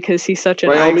this because he's such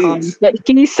an icon.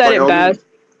 He said it best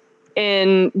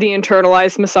in the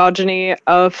internalized misogyny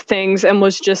of things, and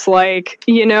was just like,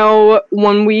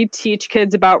 when we teach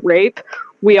kids about rape,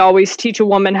 we always teach a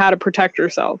woman how to protect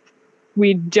herself.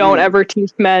 We don't ever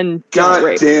teach men God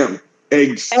rape. Damn.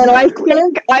 Exactly.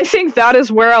 And I think that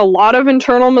is where a lot of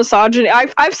internal misogyny.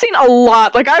 I've seen a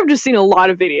lot. Like, I've just seen a lot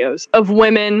of videos of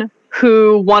women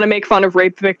who want to make fun of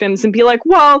rape victims and be like,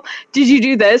 "Well, did you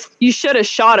do this? You should have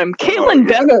shot him." Caitlin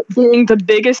Bennett being the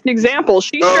biggest example.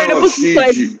 She straight up was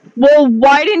like, "Well,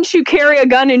 why didn't you carry a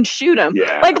gun and shoot him?"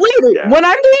 Yeah. Like, lady, when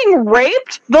I'm being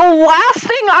raped, the last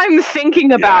thing I'm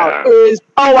thinking about is,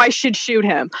 "Oh, I should shoot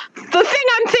him." The thing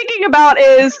I'm thinking about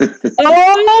is,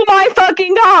 "Oh my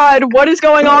fucking God, what is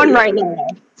going on right now?"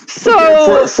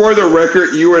 So, for the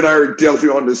record, you and I are definitely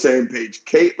on the same page.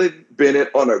 Caitlin Bennett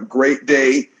on a great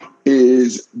day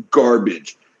is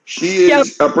garbage. She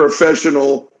is a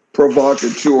professional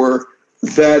provocateur.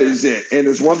 That is it. And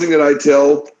there's one thing that I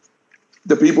tell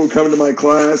the people who come to my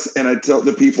class, and I tell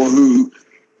the people who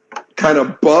kind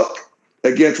of buck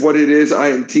against what it is I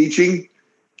am teaching.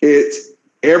 It's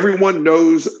everyone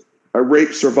knows a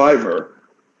rape survivor.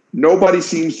 Nobody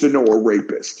seems to know a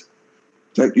rapist.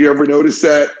 Like, you ever notice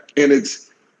that? And it's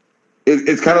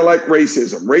kind of like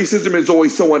racism. Racism is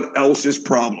always someone else's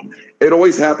problem. It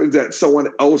always happens at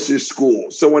someone else's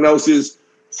school, someone else's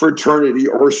fraternity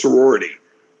or sorority.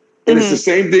 And it's the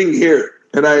same thing here.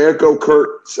 And I echo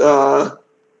Kurt's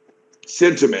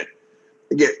sentiment.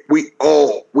 Again, we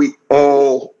all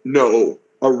know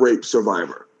a rape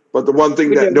survivor. But the one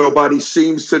thing that nobody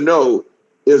seems to know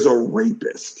is a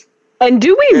rapist. And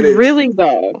do we really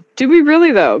though? Do we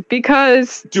really though?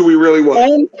 Because do we really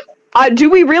what? Do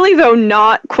we really though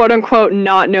not, quote unquote,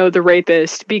 not know the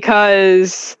rapist?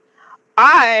 Because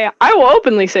I will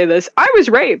openly say this. I was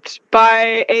raped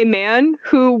by a man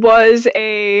who was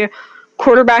a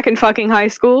quarterback in fucking high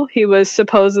school. He was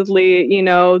supposedly,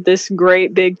 this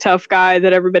great big tough guy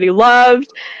that everybody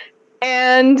loved.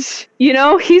 And,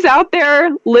 he's out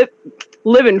there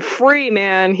living free,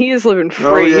 man. He is living free.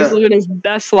 Oh, yeah. He's living his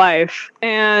best life.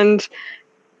 And,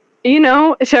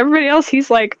 to everybody else,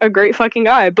 he's like a great fucking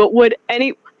guy. But would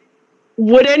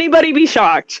anybody be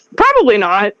shocked? Probably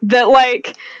not. That,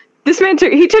 like, this man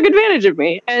took advantage of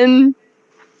me and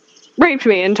raped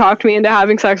me and talked me into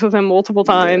having sex with him multiple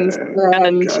times. Yeah,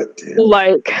 and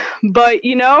but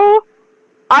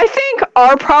I think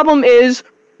our problem is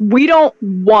we don't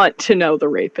want to know the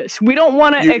rapist. We don't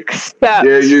want to accept.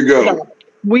 There you go.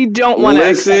 We don't want to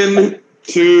listen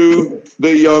to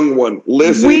the young one.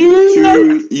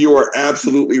 You are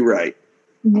absolutely right.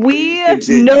 We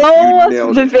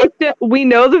know the victim. We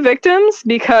know the victims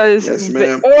because, yes,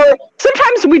 ma'am. Or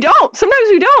sometimes we don't. Sometimes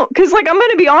we don't. Because, like, I'm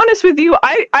going to be honest with you.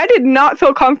 I did not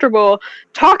feel comfortable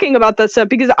talking about that stuff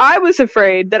because I was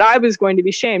afraid that I was going to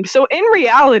be shamed. So in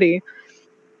reality,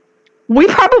 we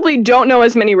probably don't know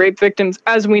as many rape victims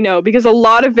as we know because a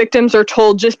lot of victims are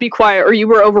told just be quiet, or you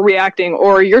were overreacting,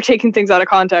 or you're taking things out of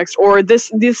context, or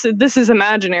this is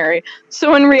imaginary.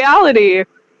 So in reality,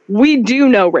 we do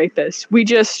know rapists. We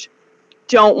just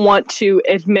don't want to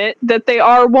admit that they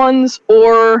are ones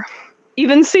or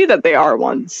even see that they are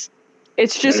ones.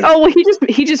 It's just,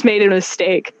 he just made a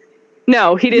mistake.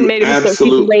 No, he didn't make a mistake.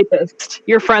 He's a rapist.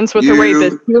 You're friends with a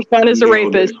rapist. Your son is a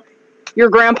rapist. Your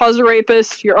grandpa's a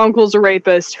rapist. Your uncle's a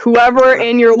rapist. Whoever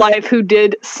in your life who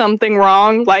did something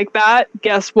wrong like that,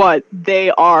 guess what?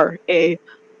 They are a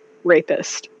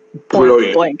rapist.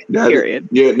 Point blank, period.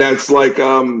 Yeah, that's like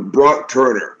Brock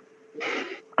Turner.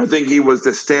 I think he was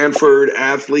the Stanford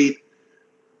athlete.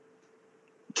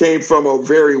 Came from a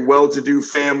very well-to-do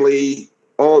family.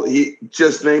 He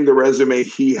just named the resume.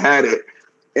 He had it,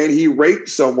 and he raped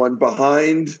someone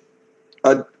behind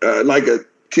a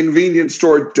convenience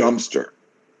store dumpster.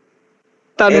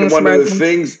 And one of the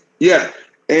things,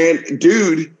 and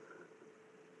dude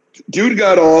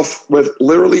got off with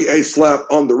literally a slap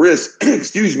on the wrist.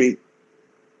 Excuse me.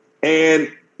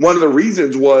 And one of the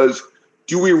reasons was,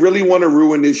 do we really want to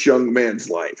ruin this young man's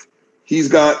life? He's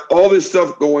got all this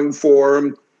stuff going for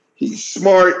him. He's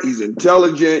smart. He's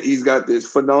intelligent. He's got this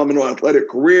phenomenal athletic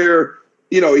career.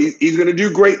 He's going to do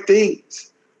great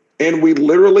things. And we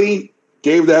literally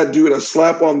gave that dude a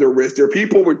slap on the wrist. There are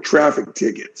people with traffic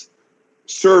tickets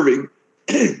serving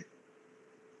a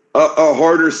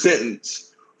harder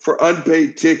sentence for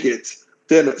unpaid tickets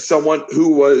than someone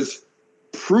who was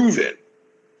proven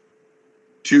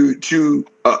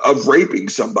of raping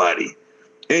somebody.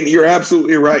 And you're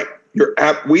absolutely right.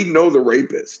 We know the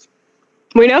rapist.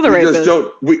 We know the rapist.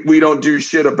 We don't do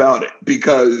shit about it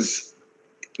because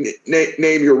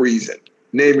name your reason.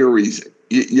 Name your reason.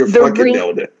 You fucking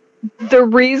nailed it. The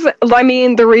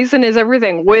reason is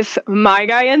everything. With my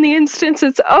guy in the instance,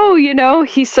 it's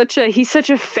he's such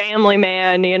a family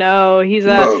man, he's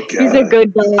a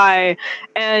good guy.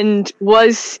 And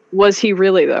was he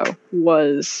really though?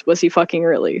 Was he fucking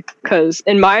really? Because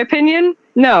in my opinion,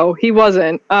 no, he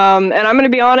wasn't. And I'm gonna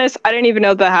be honest, I didn't even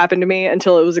know that happened to me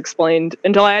until it was explained,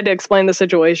 until I had to explain the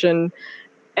situation,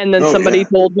 and then somebody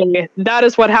told me that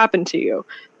is what happened to you.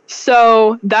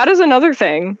 So that is another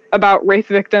thing about rape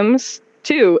victims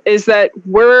too, is that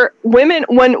when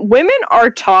women are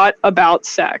taught about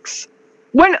sex,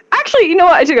 I take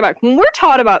it back. When we're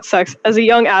taught about sex as a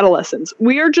young adolescent,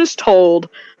 we are just told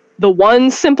the one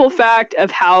simple fact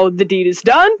of how the deed is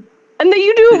done and that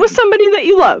you do it with somebody that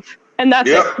you love. And that's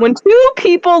it. When two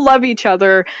people love each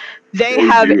other, they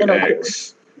have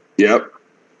intercourse. Yep.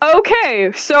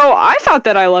 Okay, so I thought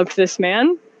that I loved this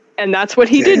man. And that's what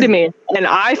he did to me. And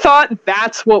I thought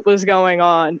that's what was going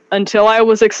on until I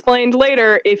was explained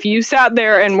later. If you sat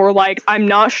there and were like, I'm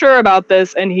not sure about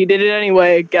this, and he did it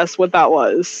anyway, guess what that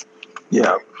was?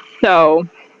 Yeah. So.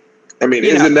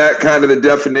 Isn't that kind of the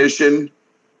definition?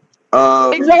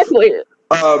 Exactly.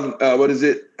 What is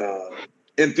it?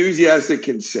 Enthusiastic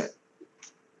consent.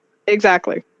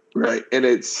 Exactly. Right. And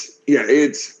it's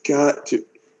got to.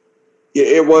 Yeah,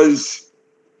 it was.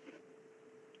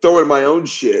 Throwing my own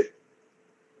shit.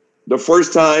 The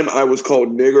first time I was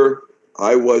called nigger,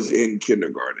 I was in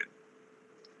kindergarten.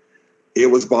 It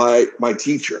was by my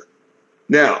teacher.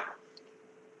 Now,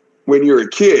 when you're a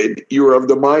kid, you're of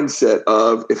the mindset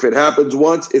of if it happens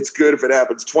once, it's good. If it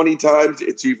happens 20 times,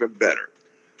 it's even better.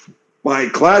 My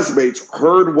classmates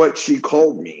heard what she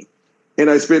called me, and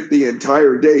I spent the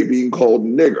entire day being called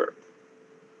nigger.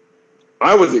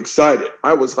 I was excited.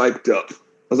 I was hyped up. I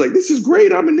was like, this is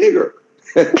great. I'm a nigger.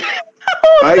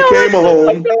 I came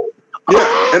home.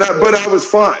 Yeah, but I was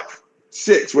 5,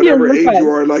 6, whatever age you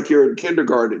are, like you're in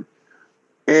kindergarten.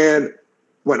 And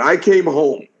when I came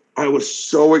home, I was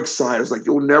so excited. I was like,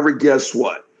 you'll never guess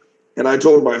what. And I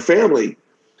told my family,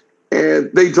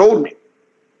 and they told me.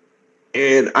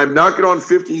 And I'm knocking on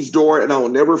 50's door, and I will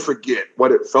never forget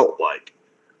what it felt like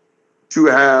to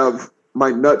have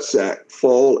my nutsack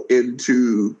fall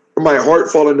into my heart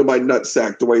fall into my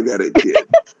nutsack the way that it did.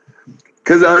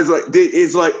 Because I was like,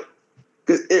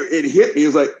 because it hit me. It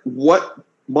was like, what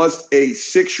must a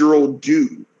 6-year-old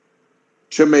do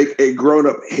to make a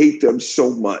grown-up hate them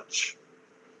so much?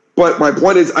 But my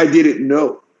point is, I didn't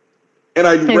know. And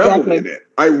I reveled in it.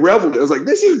 I was like,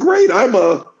 this is great. And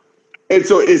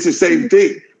so it's the same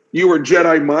thing. You were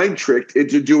Jedi mind tricked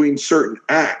into doing certain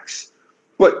acts.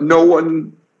 But no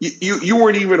one, you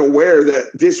weren't even aware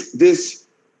that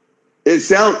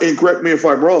and correct me if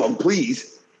I'm wrong, please.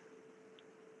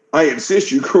 I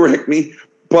insist you correct me,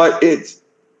 but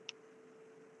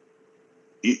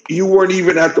you weren't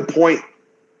even at the point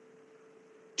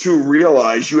to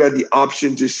realize you had the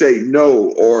option to say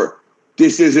no or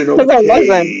this isn't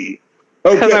okay.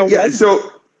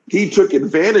 So he took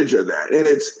advantage of that,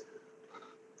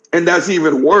 and that's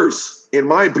even worse in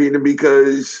my opinion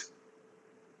because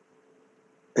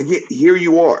again, here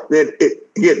you are.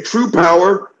 Again, true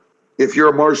power. If you're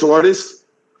a martial artist.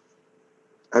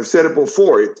 I've said it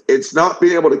before. It's not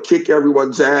being able to kick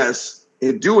everyone's ass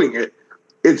in doing it.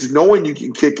 It's knowing you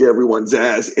can kick everyone's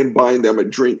ass and buying them a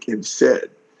drink instead.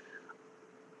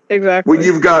 Exactly. When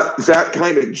you've got that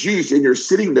kind of juice and you're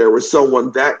sitting there with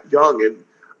someone that young and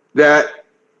that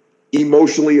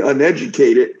emotionally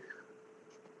uneducated,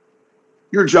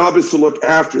 your job is to look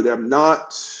after them,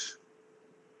 not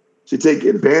to take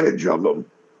advantage of them.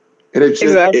 And it's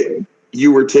just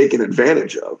you were taken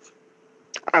advantage of.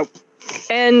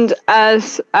 And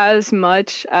as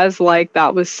much as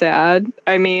that was sad,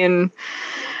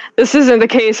 this isn't the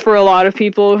case for a lot of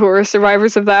people who are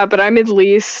survivors of that, but I'm at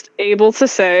least able to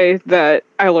say that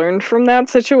I learned from that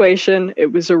situation.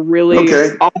 It was a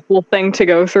really awful thing to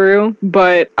go through,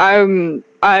 but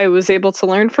I was able to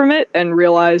learn from it and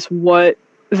realize what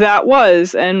that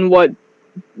was and what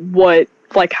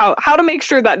how to make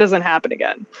sure that doesn't happen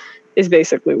again is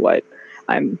basically what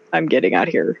I'm getting at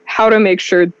here. How to make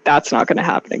sure that's not going to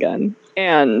happen again.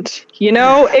 And you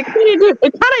know, it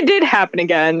kind of did happen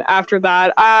again after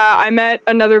that. I met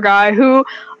another guy who,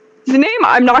 his name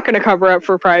I'm not going to cover up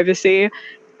for privacy.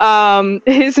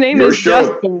 His name is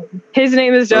Justin. His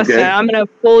name is Justin. Okay. I'm going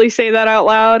to fully say that out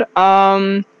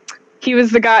loud. He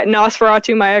was the guy,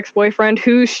 Nosferatu, my ex-boyfriend,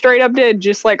 who straight up did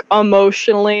just like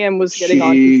emotionally and was getting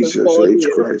on. Jesus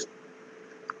Christ.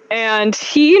 And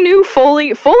he knew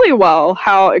fully well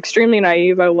how extremely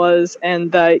naive I was,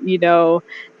 and that, you know,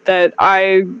 that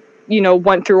I, you know,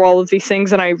 went through all of these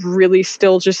things, and I really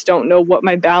still just don't know what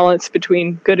my balance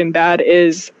between good and bad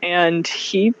is. And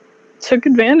he took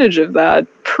advantage of that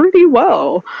pretty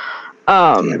well.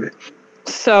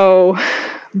 So,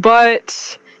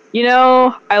 but, you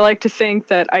know, I like to think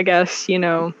that, I guess, you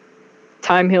know,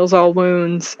 time heals all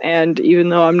wounds, and even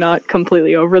though I'm not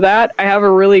completely over that, I have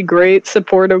a really great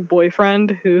supportive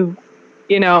boyfriend who,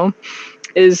 you know,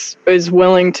 is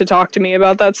willing to talk to me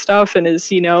about that stuff, and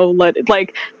is, you know,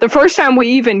 like the first time we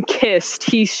even kissed,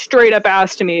 he straight up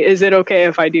asked me, is it okay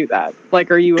if I do that?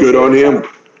 Like, are you good on him?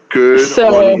 Good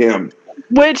on him.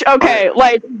 Which, okay,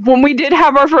 like, when we did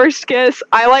have our first kiss,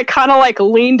 I, like, kind of, like,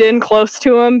 leaned in close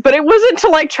to him, but it wasn't to,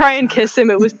 like, try and kiss him.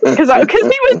 It was because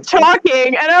he was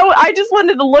talking, and I just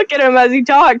wanted to look at him as he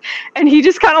talked, and he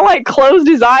just kind of, like, closed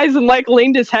his eyes and, like,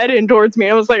 leaned his head in towards me.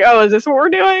 I was like, oh, is this what we're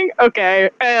doing? Okay.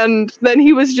 And then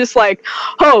he was just like,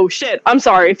 oh, shit, I'm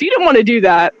sorry. If you didn't want to do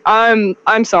that, I'm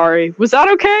sorry. Was that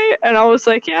okay? And I was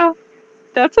like, yeah.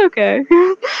 That's okay.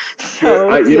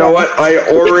 So, you know what? I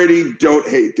already don't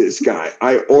hate this guy.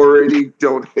 I already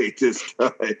don't hate this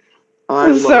guy. I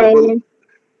love him.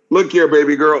 Look here,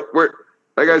 baby girl.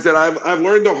 Like I said, I've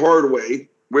learned the hard way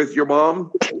with your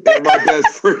mom and my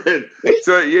best friend.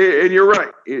 So yeah, and you're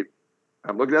right.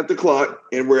 I'm looking at the clock,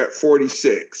 and we're at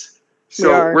 46. So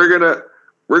we're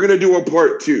gonna do a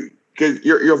part 2 because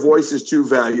your voice is too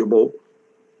valuable.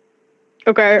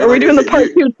 Okay, are we doing the part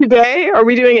 2 today? Are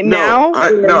we doing it now?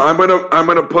 No, I'm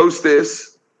gonna post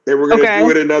this, and we're gonna do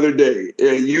it another day.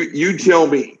 And you tell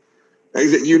me.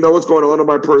 You know what's going on in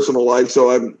my personal life,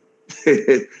 so I'm.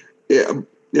 Yeah,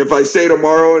 if I say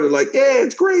tomorrow and like, yeah,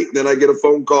 it's great, then I get a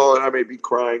phone call and I may be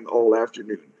crying all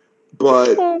afternoon.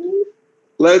 But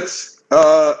let's.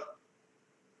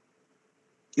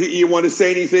 You want to say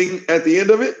anything at the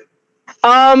end of it?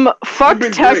 Fuck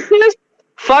Texas. Great.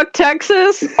 Fuck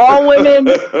Texas. All women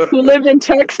who live in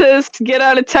Texas, get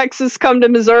out of Texas, come to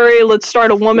Missouri. Let's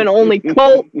start a woman-only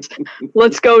cult.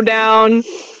 Let's go down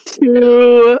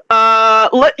to,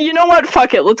 you know what?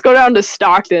 Fuck it. Let's go down to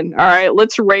Stockton. All right.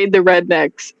 Let's raid the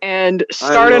rednecks and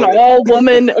start an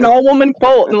all-woman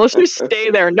cult. And let's just stay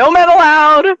there. No men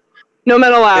allowed. No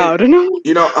men allowed. And,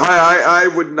 you know, I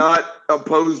would not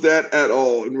oppose that at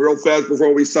all. And real fast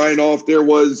before we sign off, there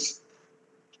was...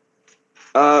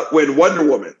 when Wonder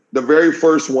Woman, the very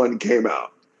first one, came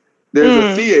out, there's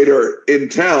a theater in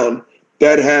town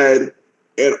that had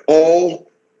an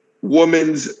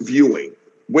all-women's viewing.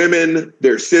 Women,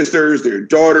 their sisters, their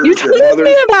daughters, their mothers. You told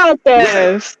me about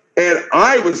this. Yeah. And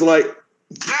I was like,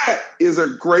 that is a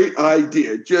great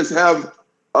idea. Just have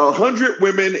 100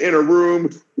 women in a room,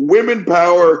 women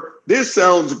power. This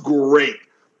sounds great.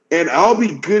 And I'll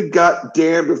be good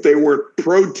goddamned if they were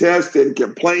protests and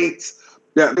complaints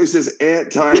that this is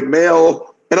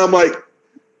anti-male. And I'm like,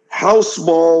 how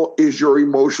small is your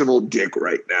emotional dick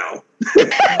right now?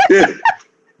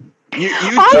 you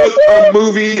took a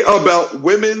movie about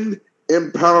women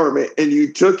empowerment and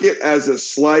you took it as a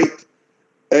slight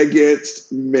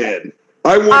against men.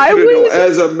 I want you to know,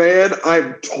 as a man,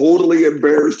 I'm totally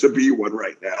embarrassed to be one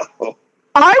right now.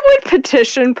 I would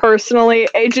petition personally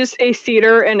a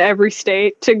theater in every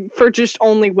state for just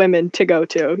only women to go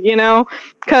to, you know?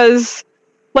 Because...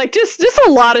 like, just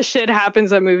a lot of shit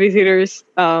happens at movie theaters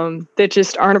that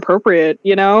just aren't appropriate,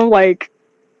 you know? Like,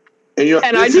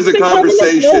 and this is a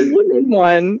conversation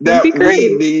that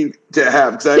we need to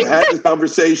have. Because I've had this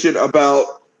conversation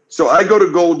about, so I go to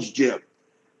Gold's Gym,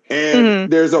 and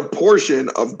there's a portion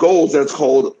of Gold's that's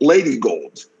called Lady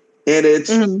Gold's. And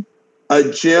it's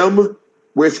a gym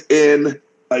within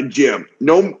a gym.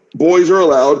 No boys are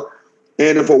allowed.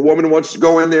 And if a woman wants to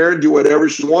go in there and do whatever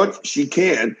she wants, she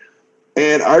can.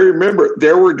 And I remember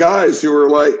there were guys who were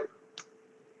like,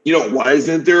 you know, why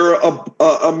isn't there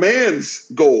a man's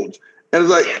Gold? And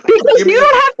it's like, because you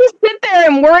don't have to sit there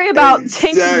and worry about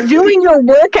doing your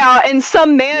workout and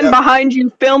some man behind you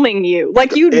filming you.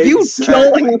 Like you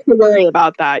don't have to worry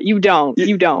about that. You don't.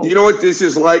 You don't. You know what this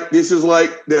is like? This is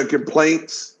like the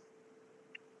complaints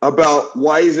about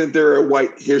why isn't there a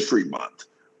White History Month?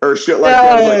 Or shit like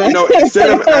that. Like, you know, instead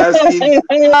of asking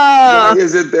why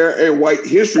isn't there a White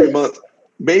History Month,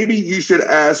 maybe you should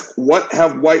ask, what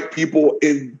have white people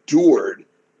endured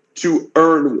to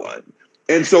earn one?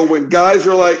 And so when guys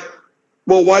are like,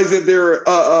 well, why isn't there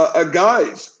a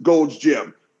guy's Gold's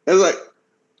Gym? And it's like,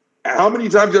 how many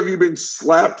times have you been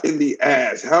slapped in the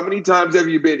ass? How many times have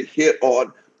you been hit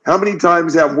on? How many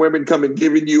times have women come and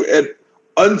given you an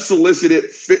unsolicited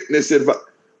fitness advice?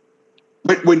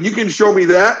 But when you can show me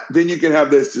that, then you can have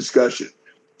this discussion.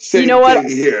 Same You know what? thing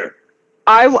here.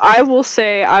 I will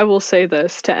say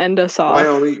this to end us off. By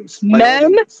all means. By all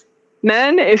Men, means.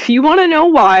 Men, if you want to know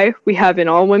why we have an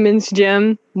all women's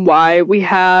gym, why we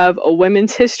have a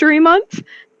Women's History Month,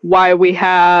 why we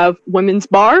have women's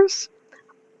bars,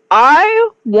 I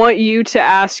want you to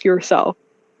ask yourself,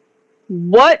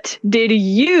 what did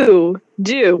you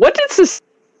do? What did this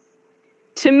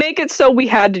to make it so we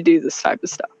had to do this type of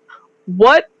stuff?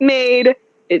 What made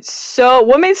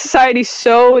society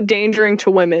so endangering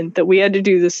to women that we had to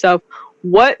do this stuff?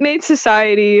 What made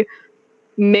society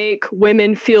make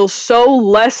women feel so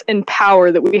less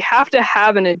empowered that we have to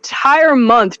have an entire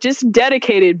month just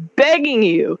dedicated begging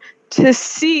you to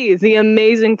see the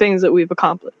amazing things that we've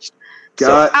accomplished?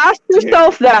 So ask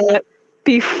yourself that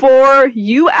before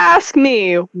you ask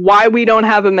me why we don't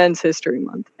have a Men's History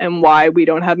Month and why we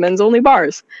don't have men's only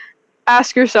bars.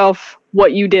 Ask yourself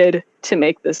what you did to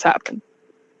make this happen.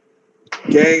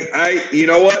 Gang, you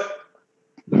know what?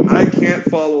 I can't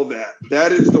follow that.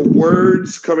 That is the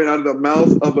words coming out of the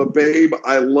mouth of a babe.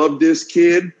 I love this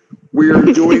kid. We are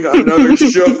doing another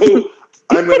show.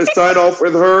 I'm going to sign off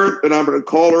with her, and I'm going to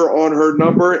call her on her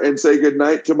number and say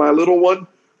goodnight to my little one.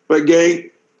 But gang,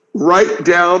 write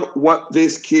down what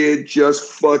this kid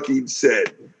just fucking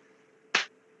said.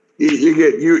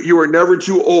 You are never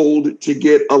too old to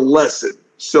get a lesson.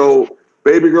 So,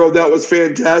 baby girl, that was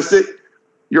fantastic.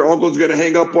 Your uncle's going to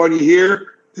hang up on you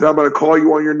here, and I'm going to call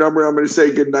you on your number. I'm going to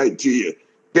say goodnight to you.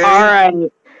 Gang, All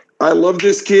right. I love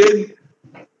this kid.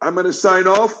 I'm going to sign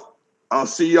off. I'll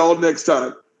see y'all next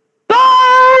time.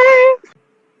 Bye!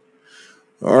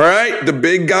 All right, the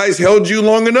big guy's held you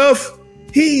long enough.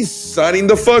 He's signing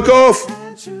the fuck off.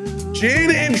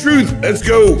 Gin and Truth, let's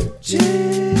go. Gin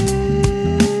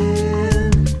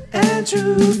and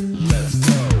Truth. Let's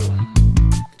go.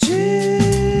 Gin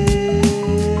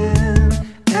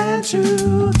and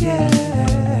Truth, yeah.